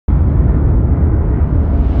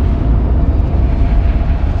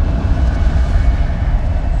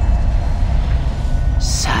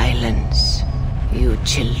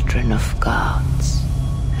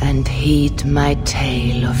heed my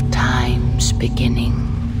tale of time's beginning.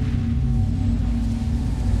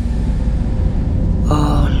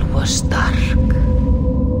 All was dark.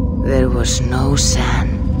 There was no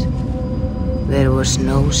sand. There was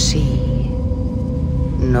no sea.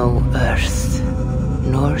 No earth,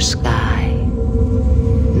 nor sky.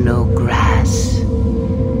 No grass,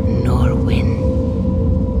 nor wind.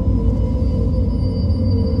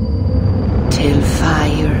 Till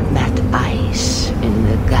fire met ice in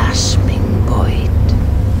the gasping void.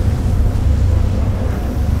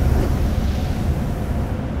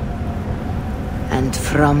 And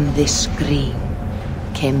from this scream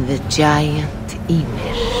came the giant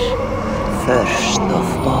Ymir, first of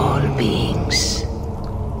all beings.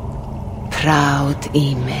 Proud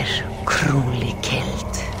Ymir, cruelly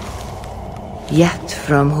killed, yet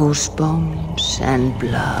from whose bones and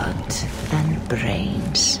blood and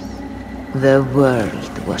brains the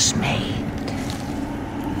world was made.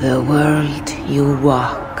 The world you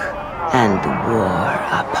walk and war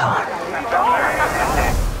upon.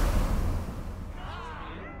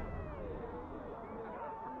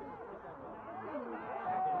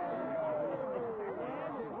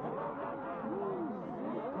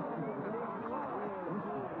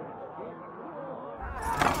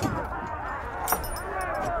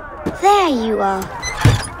 There you are.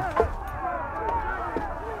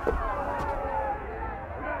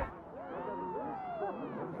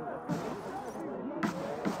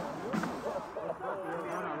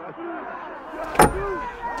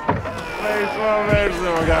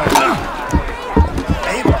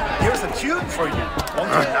 Abel, here's a tune for you.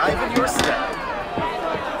 Won't you enliven your step?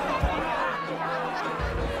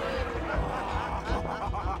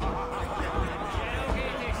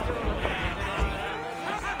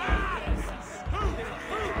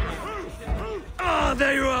 Oh,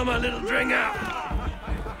 there you are, my little dringer.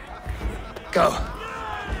 Go.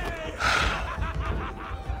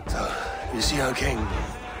 So, you see our king?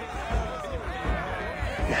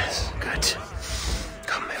 Yes, good.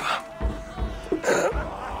 Come, Eva.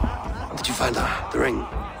 Did you find the ring?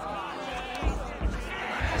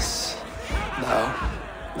 Yes.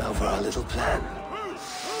 Now for our little plan.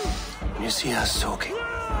 When you see us talking,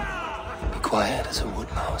 be quiet as a wood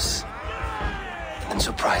mouse. And then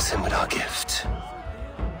surprise him with our gift.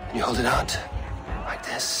 And you hold it out, like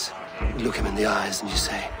this. You look him in the eyes and you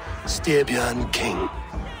say, Styrbjörn King,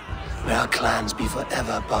 may our clans be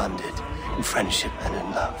forever bonded in friendship and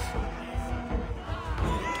in love.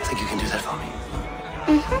 I think you can do that for me?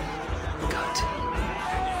 Mm-hmm. Good.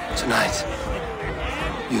 Tonight,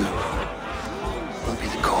 you will be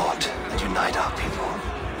the cord that unite our people.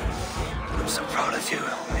 I'm so proud of you,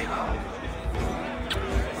 Eva.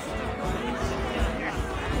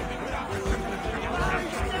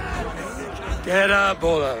 Get up,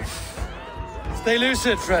 Olaf. Stay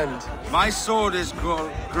lucid, friend. My sword is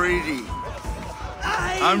called Greedy.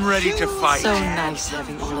 I'm ready to fight. So nice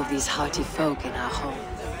having all of these hearty folk in our home.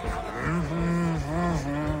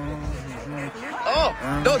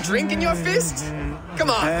 Oh, no drink in your fist? Come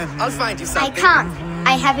on, I'll find you I something. can't.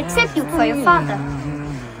 I have a tribute for your father.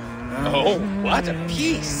 Oh, what a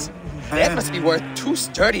piece. That must be worth 2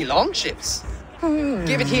 sturdy longships.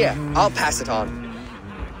 Give it here, I'll pass it on.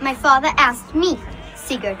 My father asked me,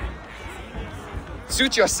 Sigurd.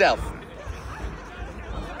 Suit yourself.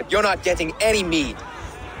 But you're not getting any mead.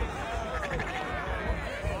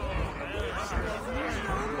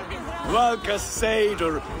 Like a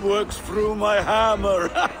satyr works through my hammer.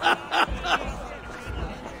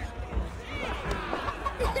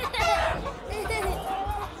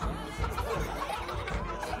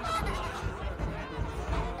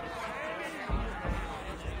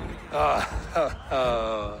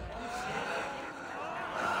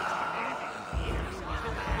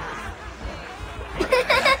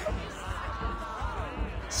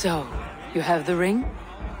 So, you have the ring?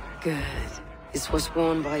 Good. This was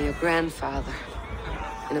worn by your grandfather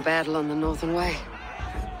in a battle on the Northern Way.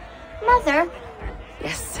 Mother,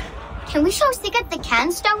 Yes, can we show Sigurd the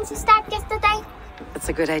can stones he stabbed yesterday? that's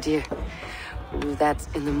a good idea. We'll do that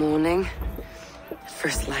in the morning, at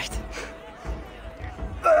first light.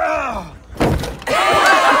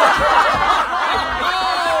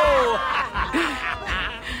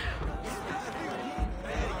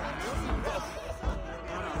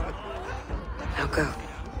 Now go.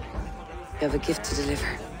 You have a gift to deliver.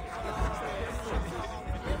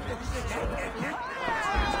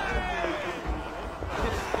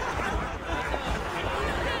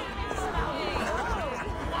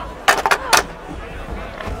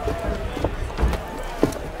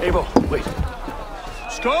 Abel, wait.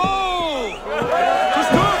 Skål! To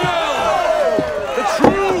Sturgill! The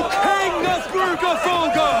true king of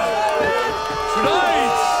Burgerfolga!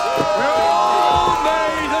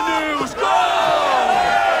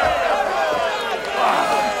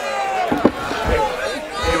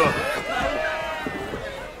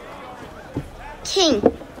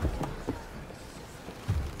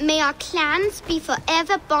 clans be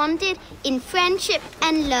forever bonded in friendship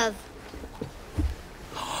and love.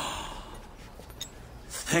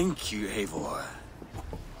 Thank you, Eivor.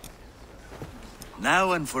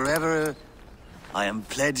 Now and forever, I am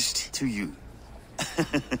pledged to you.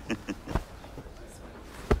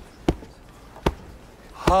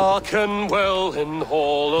 Hearken well in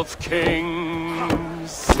Hall of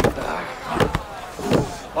Kings.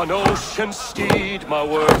 On ocean steed my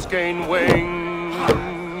words gain wings.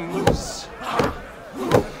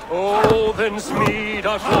 Odin's mead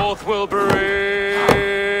I forth will bring.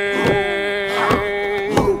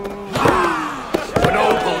 For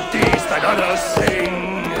noble deeds that others sing.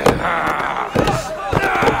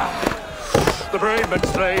 The brave men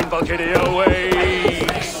slain, Valkyria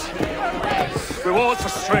wakes. Rewards for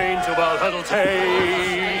strain to Valhalla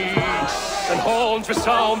takes, and horns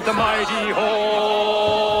resound the mighty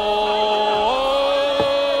horn.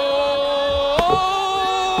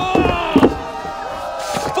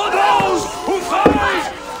 For those who fight,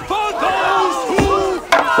 for those who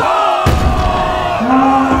fight.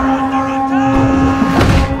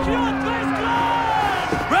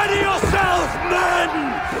 Ready yourself, men!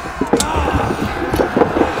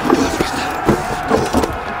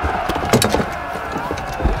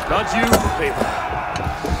 Not you, baby.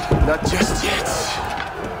 Not just yet.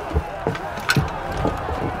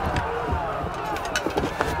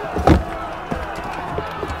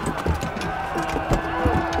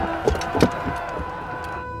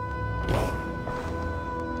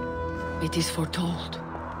 It is foretold.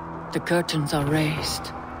 The curtains are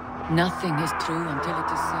raised. Nothing is true until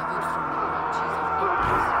it is severed from the branches of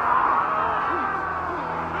ignorance.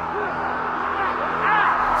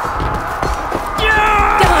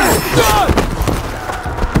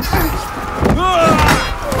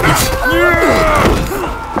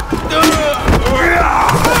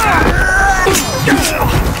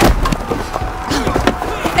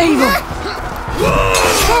 Eivor!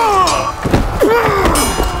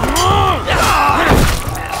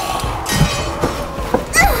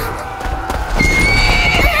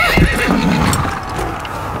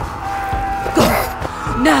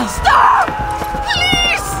 Now! Stop!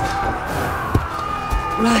 Please!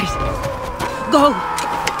 Right. Go!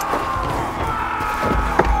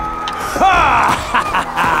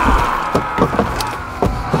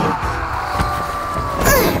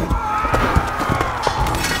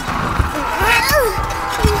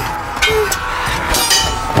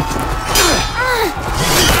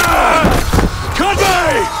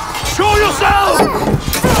 Conway! Show yourself!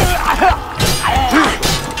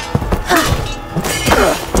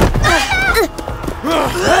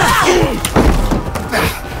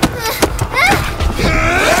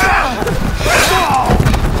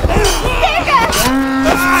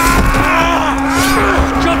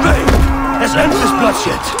 Conway! Let's end this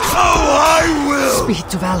bloodshed! Oh, I will! Speed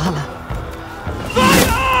to Valhalla. Fire!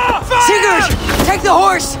 Sigurd! Take the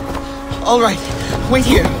horse! All right. Wait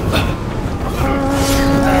here.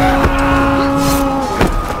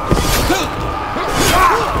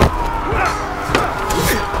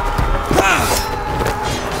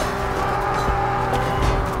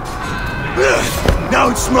 Now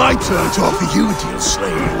it's my turn to offer you a deal,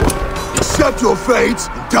 slave. Accept your fate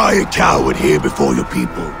and die a coward here before your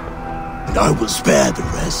people. And I will spare the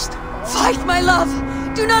rest. Fight, my love!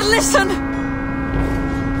 Do not listen!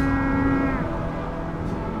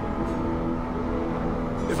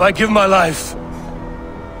 If I give my life,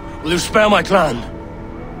 will you spare my clan?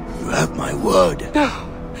 You have my word. No.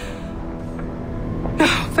 No,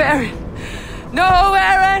 Aaron. No,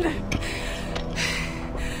 Aaron!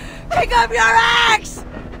 Pick up your axe!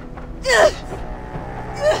 Kill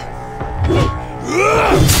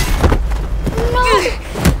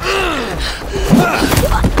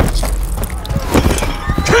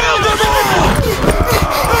them all!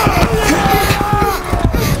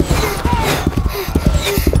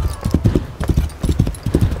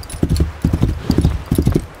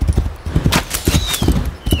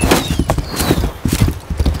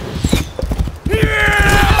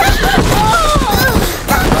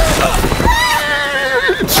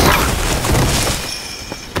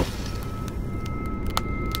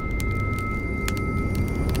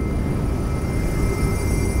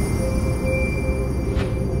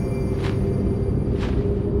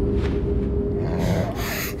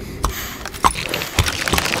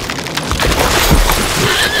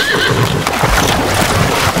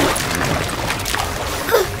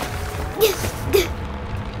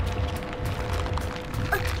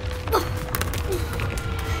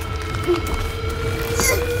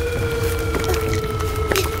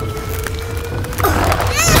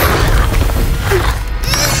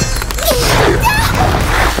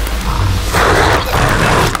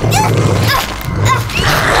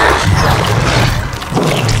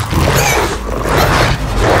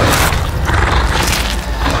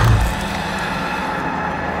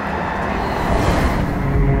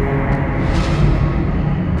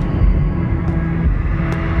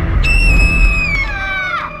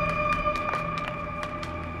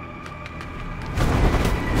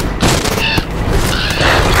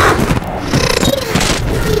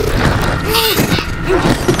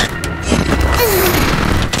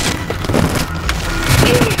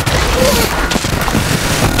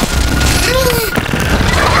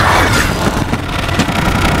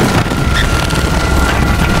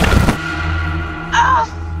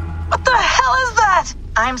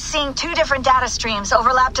 seeing two different data streams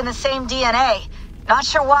overlapped in the same DNA. Not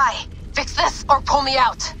sure why. Fix this or pull me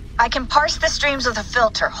out. I can parse the streams with a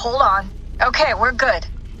filter. Hold on. Okay, we're good.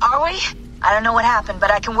 Are we? I don't know what happened,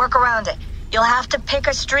 but I can work around it. You'll have to pick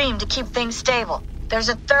a stream to keep things stable. There's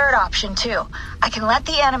a third option, too. I can let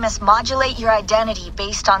the Animus modulate your identity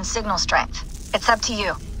based on signal strength. It's up to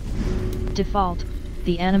you. Default,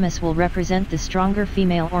 the Animus will represent the stronger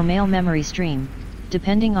female or male memory stream,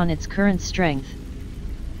 depending on its current strength.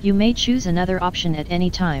 You may choose another option at any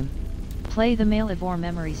time. Play the male Ivor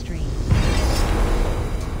memory stream.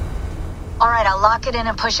 Alright, I'll lock it in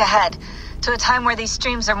and push ahead, to a time where these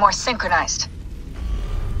streams are more synchronized.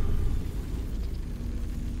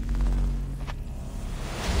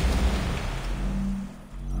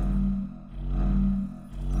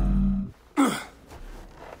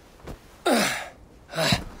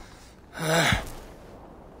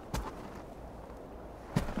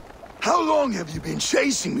 How long have you been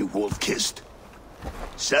chasing me, Wolf-Kissed?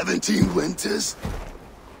 17 winters?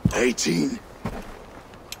 18?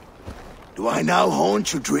 Do I now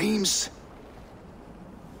haunt your dreams?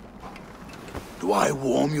 Do I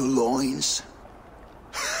warm your loins?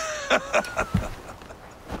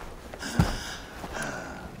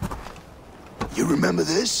 You remember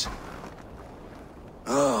this?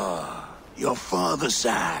 Ah, your father's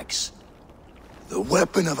axe. The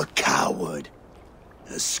weapon of a coward.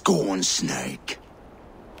 A scorn snake.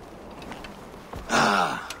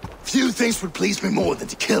 Ah, few things would please me more than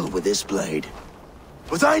to kill with this blade.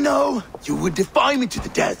 But I know you would defy me to the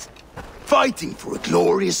death, fighting for a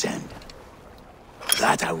glorious end.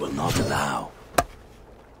 That I will not allow.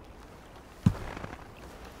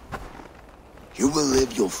 You will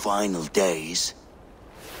live your final days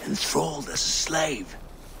enthralled as a slave,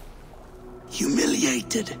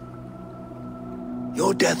 humiliated.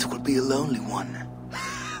 Your death will be a lonely one.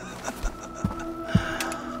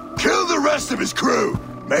 Kill the rest of his crew!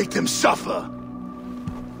 Make them suffer!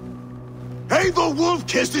 Eivor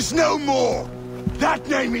Wolf-Kissed is no more! That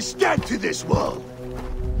name is dead to this world!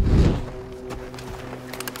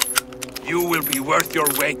 You will be worth your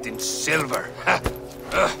weight in silver.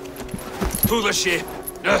 To the ship.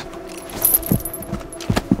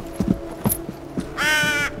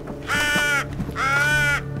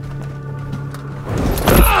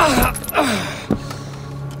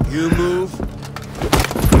 You move,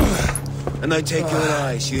 and I take your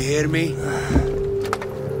eyes, you hear me?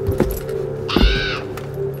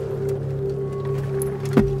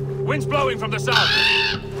 Wind's blowing from the south.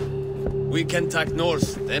 We can tack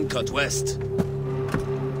north, then cut west.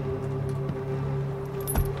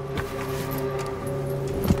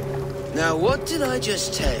 Now, what did I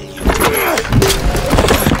just tell you?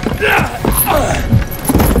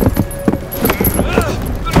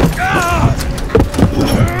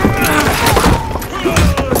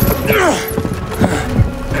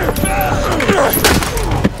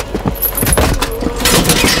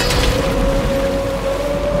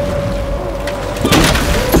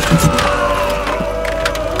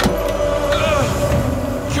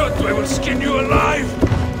 I will skin you alive!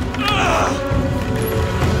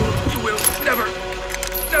 You will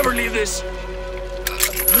never leave this!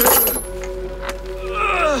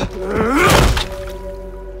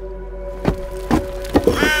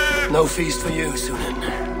 No feast for you,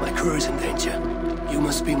 Sunan. My crew is in danger. You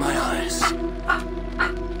must be my eyes.